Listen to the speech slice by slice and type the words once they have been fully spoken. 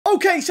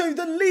Okay, so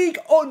the League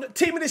on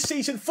Team of this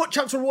Season FUT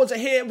Champs rewards are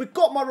here. We've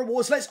got my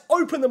rewards. Let's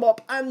open them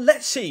up and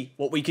let's see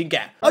what we can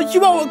get. Are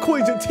you out on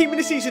coins and Team of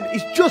the Season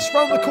is just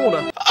round the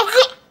corner? I've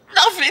got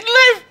nothing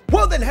left.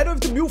 Well then, head over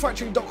to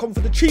mulefactory.com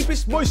for the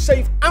cheapest, most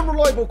safe and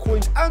reliable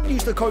coins and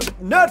use the code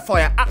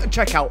NerdFire at the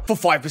checkout for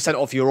 5%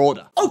 off your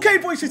order. Okay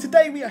boys, so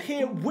today we are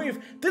here with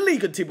the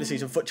League on Team of the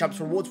Season FUT Champs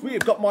rewards. We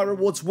have got my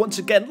rewards once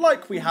again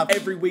like we have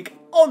every week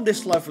on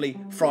this lovely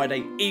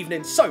Friday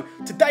evening. So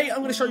today I'm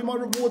going to show you my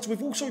rewards.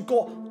 We've also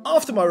got,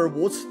 after my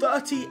rewards,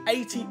 30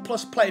 80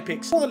 plus player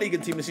picks for the League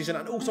and Team of the Season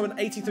and also an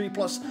 83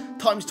 plus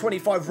times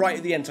 25 right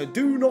at the end. So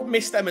do not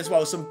miss them as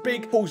well. Some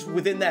big pulls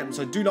within them,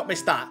 so do not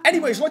miss that.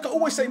 Anyways, like I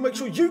always say, make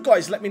sure you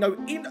guys let me know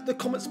in the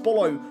comments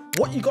below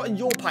what you got in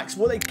your packs.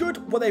 Were they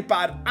good? Were they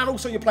bad? And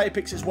also your player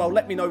picks as well.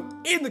 Let me know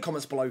in the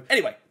comments below.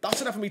 Anyway,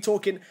 that's enough of me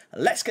talking.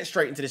 Let's get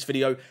straight into this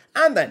video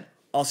and then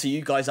I'll see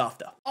you guys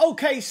after.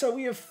 Okay, so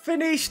we have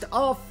finished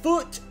our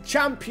FUT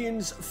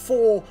champions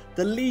for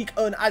the League,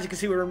 and as you can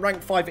see, we're in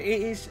rank 5. It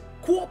is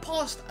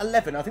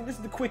 11:15. I think this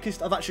is the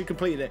quickest I've actually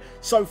completed it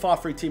so far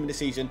through Team of the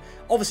Season.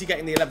 Obviously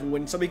getting the 11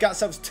 wins. So we got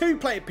ourselves 2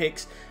 player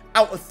picks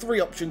out of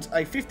 3 options.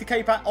 A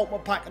 50k pack,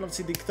 ultimate pack, and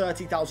obviously the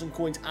 30,000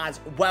 coins as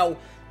well.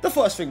 The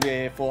first thing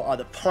we're here for are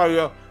the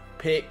player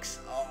picks.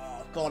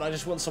 God, I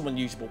just want someone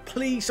usable.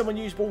 Please, someone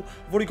usable.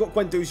 I've already got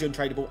Guendouzi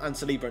untradeable and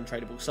Saliba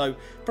untradeable, so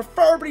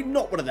preferably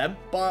not one of them,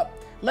 but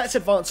let's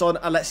advance on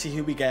and let's see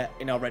who we get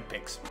in our red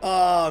picks.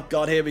 Oh,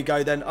 God, here we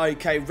go then.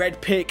 Okay,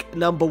 red pick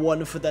number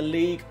 1 for the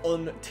League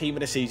on Team of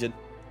the Season.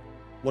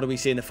 What do we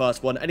see in the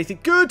first one? Anything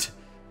good?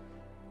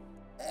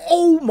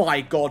 Oh,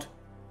 my God.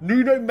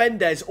 Nuno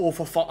Mendes or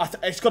Fofana.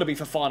 It's got to be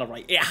Fofana,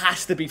 right? It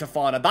has to be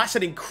Fofana. That's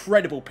an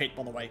incredible pick,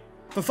 by the way.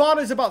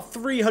 Fofana is about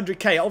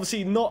 300k,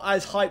 obviously not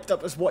as hyped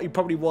up as what he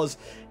probably was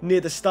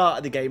near the start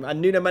of the game. And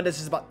Nuno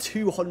Mendes is about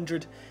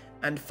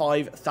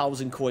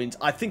 205,000 coins.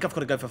 I think I've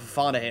got to go for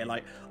Fofana here.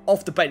 Like,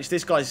 off the bench,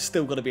 this guy's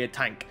still going to be a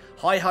tank.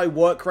 High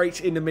work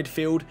rates in the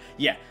midfield.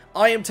 Yeah,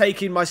 I am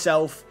taking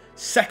myself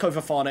Seko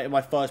Fofana in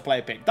my first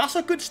player pick. That's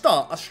a good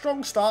start, a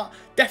strong start,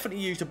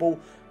 definitely usable.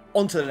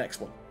 On to the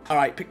next one. All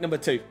right, pick number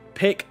 2.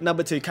 Pick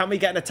number 2. Can we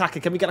get an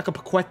attacker? Can we get like a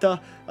Paqueta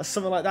or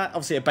something like that?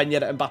 Obviously, a Ben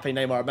Yedder, Mbappe,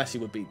 Neymar, or Messi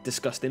would be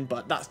disgusting,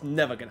 but that's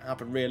never going to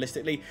happen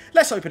realistically.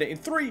 Let's open it in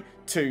 3,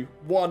 2,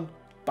 1,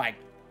 bang.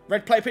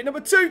 Red player pick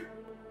number 2.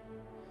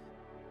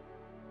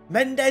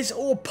 Mendes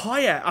or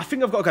Payet? I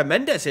think I've got to go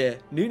Mendes here.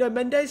 Nuno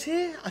Mendes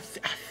here? I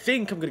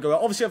think I'm going to go.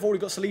 Obviously, I've already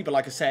got Saliba,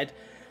 like I said.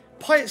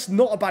 Payet's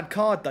not a bad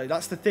card, though.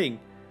 That's the thing.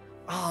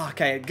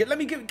 Okay, let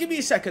me give me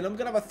a second. I'm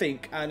going to have a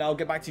think, and I'll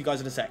get back to you guys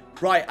in a sec.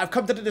 Right, I've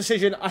come to the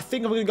decision. I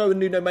think I'm going to go with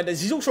Nuno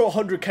Mendes. He's also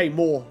 100k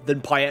more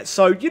than Payet.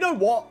 So, you know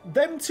what?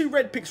 Them 2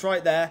 red picks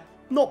right there,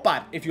 not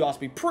bad, if you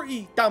ask me.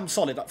 Pretty damn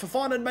solid. Like,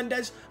 Fofana and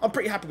Mendes, I'm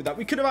pretty happy with that.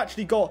 We could have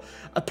actually got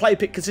a player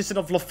pick consisting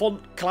of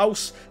Lafont,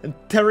 Klaus, and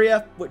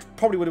Terrier, which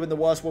probably would have been the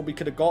worst one we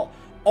could have got.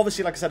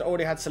 Obviously, like I said, I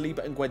already had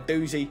Saliba and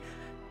Guendouzi.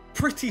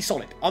 Pretty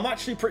solid. I'm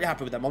actually pretty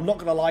happy with them. I'm not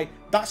going to lie.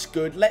 That's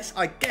good. Let's,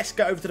 I guess,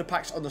 get over to the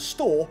packs on the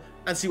store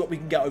and see what we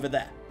can get over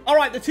there. All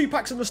right, the 2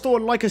 packs on the store,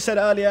 and like I said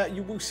earlier,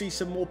 you will see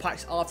some more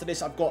packs after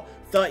this. I've got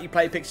 30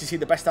 player picks to see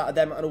the best out of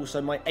them, and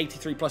also my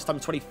 83 plus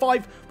times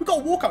 25. We've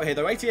got a walkout here,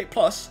 though, 88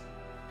 plus.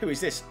 Who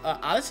is this?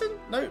 Allison?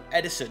 No,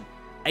 Edison.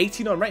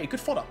 89 rated. Good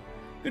fodder.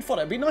 Good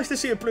fodder. It'd be nice to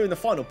see a blue in the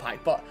final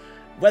pack, but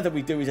whether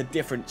we do is a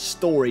different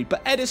story.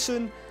 But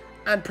Edison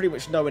and pretty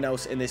much no one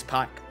else in this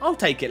pack. I'll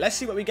take it. Let's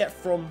see what we get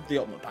from the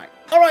ultimate pack.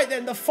 All right,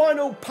 then, the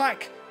final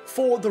pack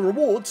for the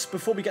rewards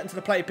before we get into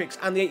the player picks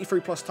and the 83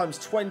 plus times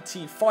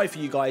 25 for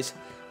you guys.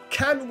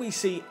 Can we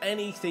see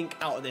anything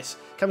out of this?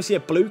 Can we see a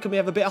blue? Can we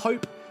have a bit of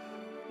hope?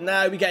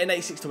 No, we get an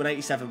 86 to an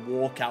 87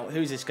 walkout.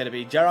 Who's this going to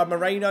be? Gerard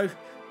Moreno?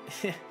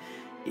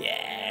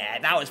 Yeah,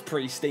 that was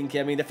pretty stinky.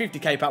 I mean, the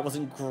 50k pack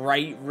wasn't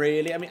great,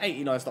 really. I mean,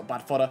 89 is not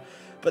bad fodder.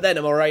 But then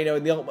a Moreno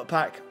in the ultimate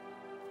pack.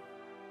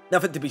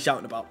 Nothing to be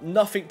shouting about.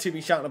 Nothing to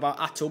be shouting about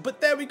at all. But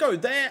there we go.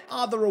 There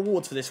are the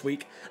rewards for this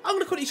week. I'm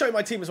going to quickly show you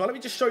my team as well. Let me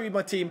just show you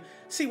my team.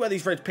 See where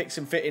these red picks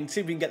can fit in.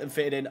 See if we can get them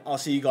fitted in. I'll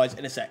see you guys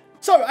in a sec.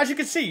 So, as you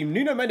can see,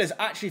 Nuno Mendes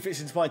actually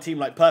fits into my team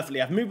like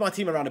perfectly. I've moved my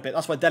team around a bit.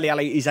 That's why Dele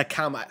Alli is a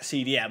cam at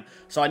CDM.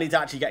 So I need to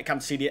actually get cam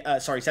to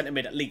CDM, centre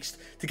mid at least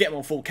to get him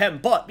on full chem.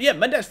 But yeah,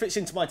 Mendes fits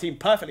into my team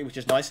perfectly, which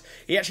is nice.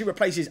 He actually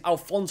replaces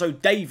Alphonso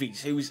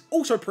Davies, who is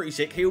also pretty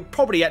sick. He'll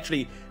probably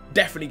actually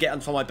definitely get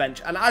onto my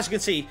bench. And as you can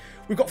see,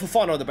 we've got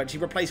Fofana on the bench. He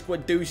replaced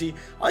Guendouzi.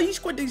 I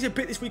used Guendouzi a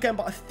bit this weekend,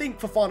 but I think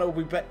Fofana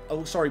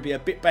will be a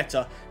bit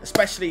better,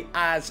 especially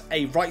as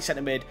a right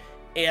centre mid,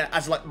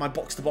 as like my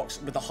box-to-box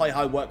with the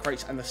high work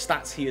rates and the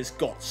stats he has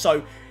got.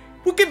 So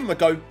we'll give him a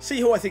go, see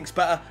who I think's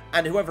better,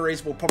 and whoever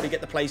is will probably get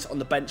the place on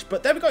the bench.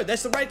 But there we go,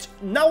 there's the reds.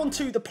 Now on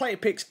to the player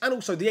picks and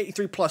also the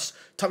 83 plus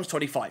times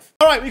 25.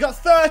 All right, we got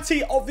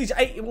 30 of these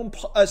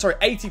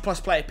 80 plus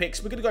player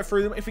picks. We're going to go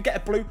through them. If we get a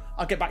blue,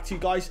 I'll get back to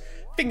you guys.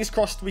 Fingers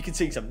crossed we can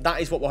see some.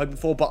 That is what we're hoping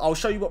for, but I'll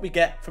show you what we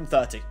get from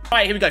 30. All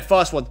right, here we go.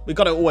 First one. We've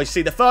got to always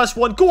see the first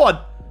one. Go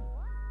on.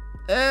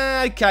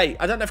 Okay,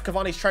 I don't know if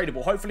Cavani's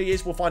tradable. Hopefully he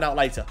is. We'll find out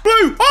later.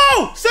 Blue!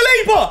 Oh!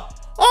 Saliba!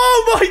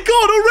 Oh my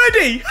god,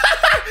 already!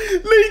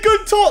 Ligue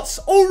and TOTS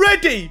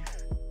already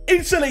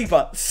in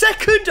Saliba.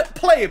 Second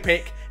player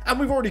pick, and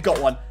we've already got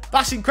one.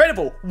 That's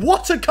incredible.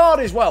 What a card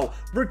as well.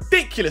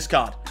 Ridiculous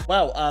card.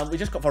 Well, we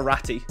just got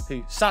Verratti,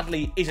 who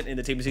sadly isn't in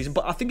the team this season,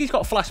 but I think he's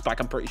got a flashback,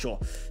 I'm pretty sure.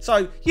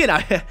 So, you know,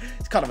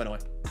 it's kind of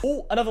annoying.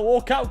 Oh, another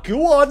walkout.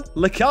 Go on.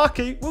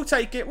 Lukaku. We'll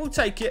take it. We'll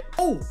take it.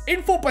 Oh,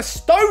 in for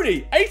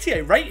Bastoni.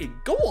 88 rating.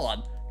 Go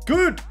on.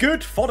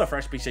 Good fodder for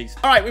SBCs.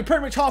 All right, we're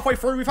pretty much halfway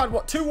through. We've had,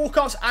 what, 2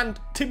 walkouts and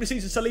team of the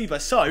season Saliba.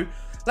 So,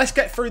 let's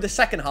get through the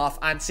second half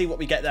and see what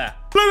we get there.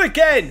 Blue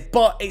again,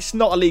 but it's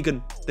not a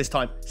Ligue this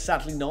time.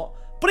 Sadly not.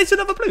 But it's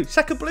another blue.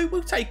 Second blue,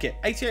 we'll take it.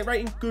 88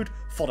 rating, good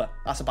fodder.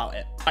 That's about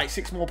it. All right,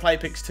 6 more player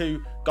picks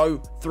to go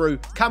through.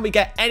 Can we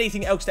get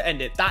anything else to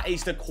end it? That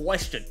is the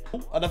question.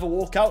 Ooh, another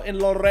walkout in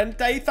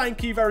Lorente.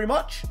 Thank you very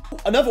much. Ooh,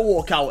 another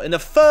walkout in the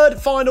third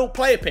final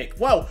player pick.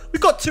 Well,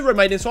 we've got 2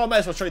 remaining, so I may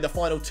as well show you the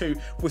final 2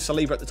 with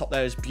Saliba at the top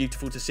there. Is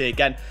beautiful to see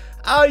again.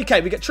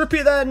 Okay, we get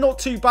Trippier there. Not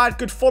too bad.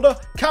 Good fodder.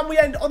 Can we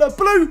end on a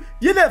blue?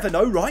 You never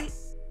know, right?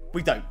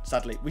 We don't,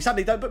 sadly. We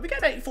sadly don't, but we get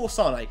an 84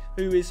 Sane,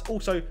 who is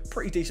also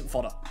pretty decent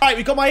fodder. All right,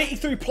 we got my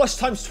 83 plus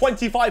times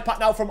 25 pack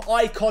now from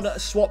Icon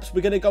Swaps. We're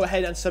going to go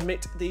ahead and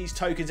submit these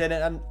tokens in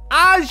it. And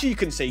as you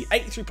can see,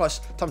 83 plus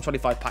times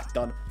 25 pack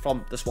done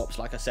from the swaps,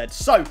 like I said.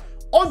 So,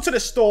 onto the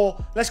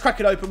store. Let's crack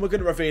it open. We're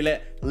going to reveal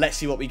it. Let's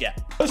see what we get.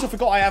 Also, I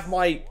forgot I have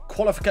my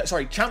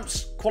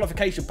champs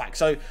qualification pack.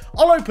 So,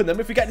 I'll open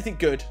them. If we get anything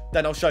good,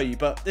 then I'll show you.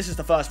 But this is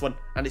the first one,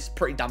 and it's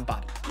pretty damn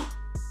bad.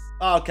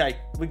 Okay,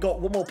 we got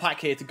 1 more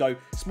pack here to go.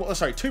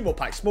 2 more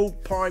packs. Small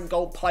prime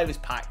gold players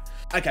pack.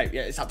 Okay,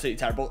 yeah, it's absolutely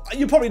terrible.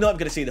 You're probably not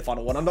going to see the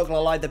final one. I'm not going to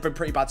lie, they've been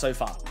pretty bad so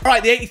far. All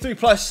right, the 83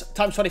 plus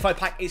times 25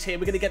 pack is here.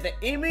 We're going to get the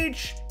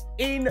image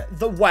in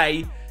the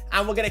way,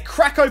 and we're going to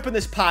crack open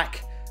this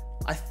pack.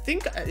 I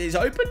think it's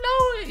open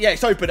now. Yeah,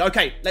 it's open.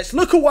 Okay, let's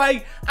look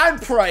away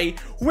and pray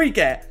we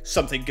get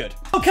something good.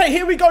 Okay,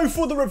 here we go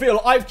for the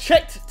reveal. I've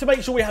checked to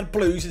make sure we had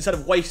blues instead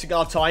of wasting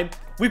our time.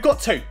 We've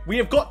got 2. We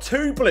have got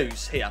 2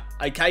 blues here.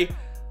 Okay.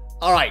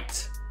 All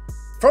right.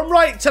 From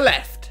right to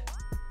left.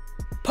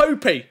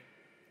 Popey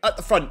at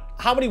the front.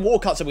 How many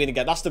walkouts are we going to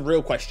get? That's the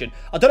real question.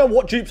 I don't know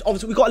what dupes.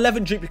 Obviously, we've got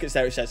 11 duplicates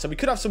there, it says. So we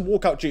could have some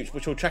walkout dupes,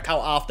 which we'll check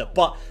out after.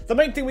 But the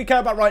main thing we care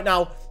about right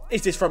now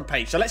is this front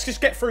page. So let's just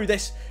get through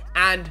this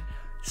and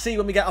see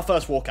when we get our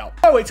first walkout.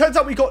 Oh, it turns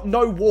out we got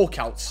no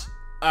walkouts.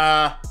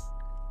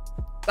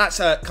 That's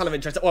kind of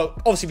interesting. Well,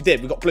 obviously we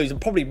did. We got blues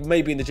and probably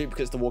maybe in the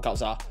duplicates the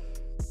walkouts are.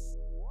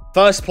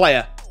 First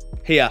player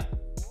here.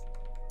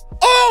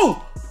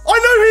 Oh! I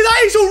know who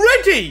that is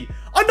already!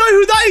 I know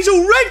who that is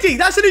already!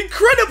 That's an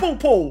incredible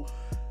pull!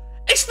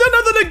 It's none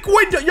other than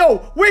Guendouzi.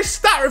 Yo, we're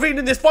stat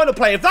revealing this final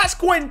play. If that's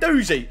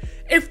Guendouzi,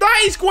 if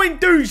that is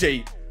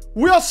Guendouzi,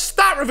 we are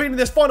stat revealing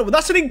this final one.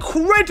 That's an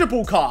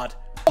incredible card.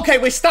 Okay,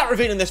 we're stat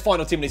revealing this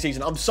final team of the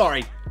season. I'm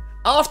sorry.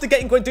 After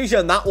getting Guendouzi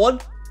on that one,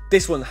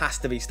 this one has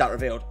to be stat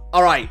revealed.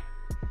 All right.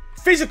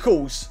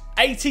 Physicals,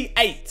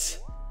 88.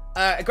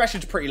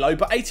 Aggression's pretty low,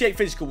 but 88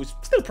 physical was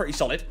still pretty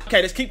solid.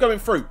 Okay, let's keep going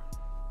through.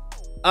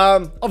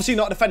 Obviously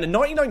not a defender.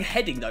 99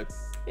 heading, though.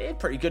 Yeah,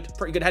 pretty good.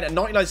 Pretty good header.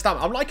 99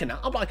 stamina. I'm liking that.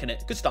 I'm liking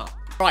it. Good start.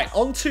 Right,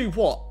 on to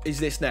what is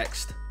this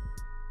next?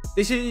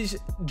 This is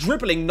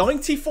dribbling.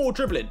 94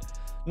 dribbling.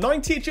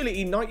 90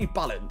 agility, 90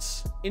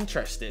 balance.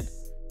 Interesting.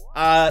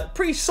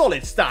 Pretty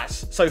solid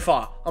stats so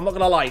far. I'm not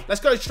going to lie. Let's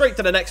go straight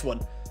to the next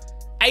one.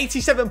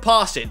 87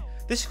 passing.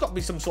 This has got to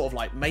be some sort of,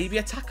 like, maybe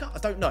attacker? I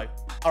don't know.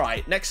 All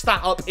right, next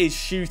stat up is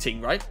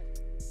shooting, right?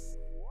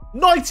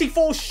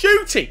 94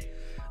 shooting.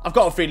 I've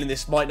got a feeling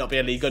this might not be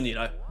a Ligue 1, you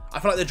know. I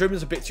feel like the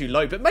dribbling's a bit too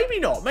low, but maybe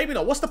not. Maybe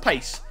not. What's the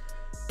pace?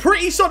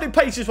 Pretty solid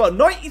pace as well.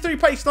 93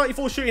 pace,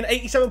 94 shooting,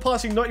 87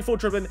 passing, 94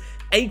 dribbling,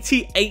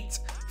 88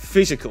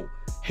 physical.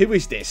 Who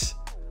is this?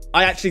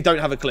 I actually don't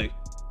have a clue.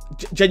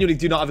 Genuinely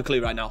do not have a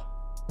clue right now.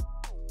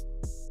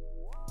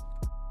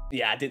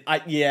 Yeah,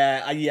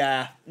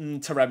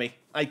 Taremi.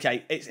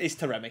 Okay, it's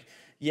Taremi.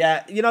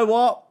 Yeah, you know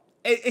what?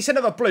 It's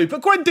another blue,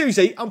 but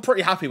Guendouzi, I'm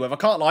pretty happy with. I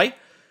can't lie.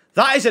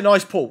 That is a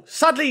nice pull.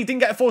 Sadly, he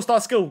didn't get a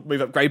 4-star skill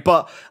move upgrade,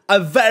 but a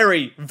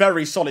very,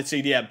 very solid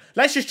CDM.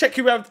 Let's just check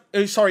who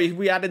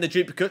we had in the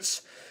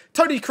duplicates.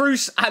 Tony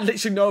Cruz and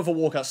literally no other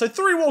walkouts. So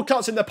 3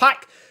 walkouts in the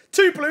pack,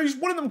 2 blues,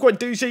 one of them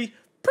Guendouzi.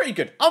 Pretty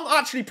good. I'm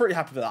actually pretty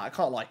happy with that. I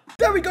can't lie.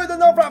 There we go. Then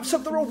that wraps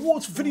up the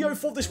rewards video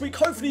for this week.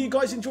 Hopefully you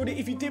guys enjoyed it.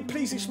 If you did,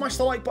 please do smash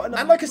the like button.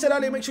 And like I said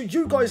earlier, make sure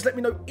you guys let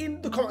me know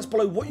in the comments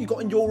below what you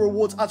got in your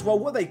rewards as well.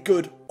 Were they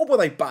good or were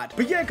they bad?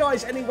 But yeah,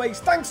 guys, anyways,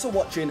 thanks for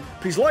watching.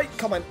 Please like,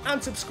 comment,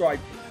 and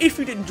subscribe if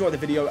you did enjoy the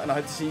video. And I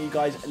hope to see you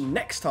guys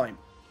next time.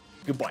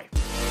 Goodbye.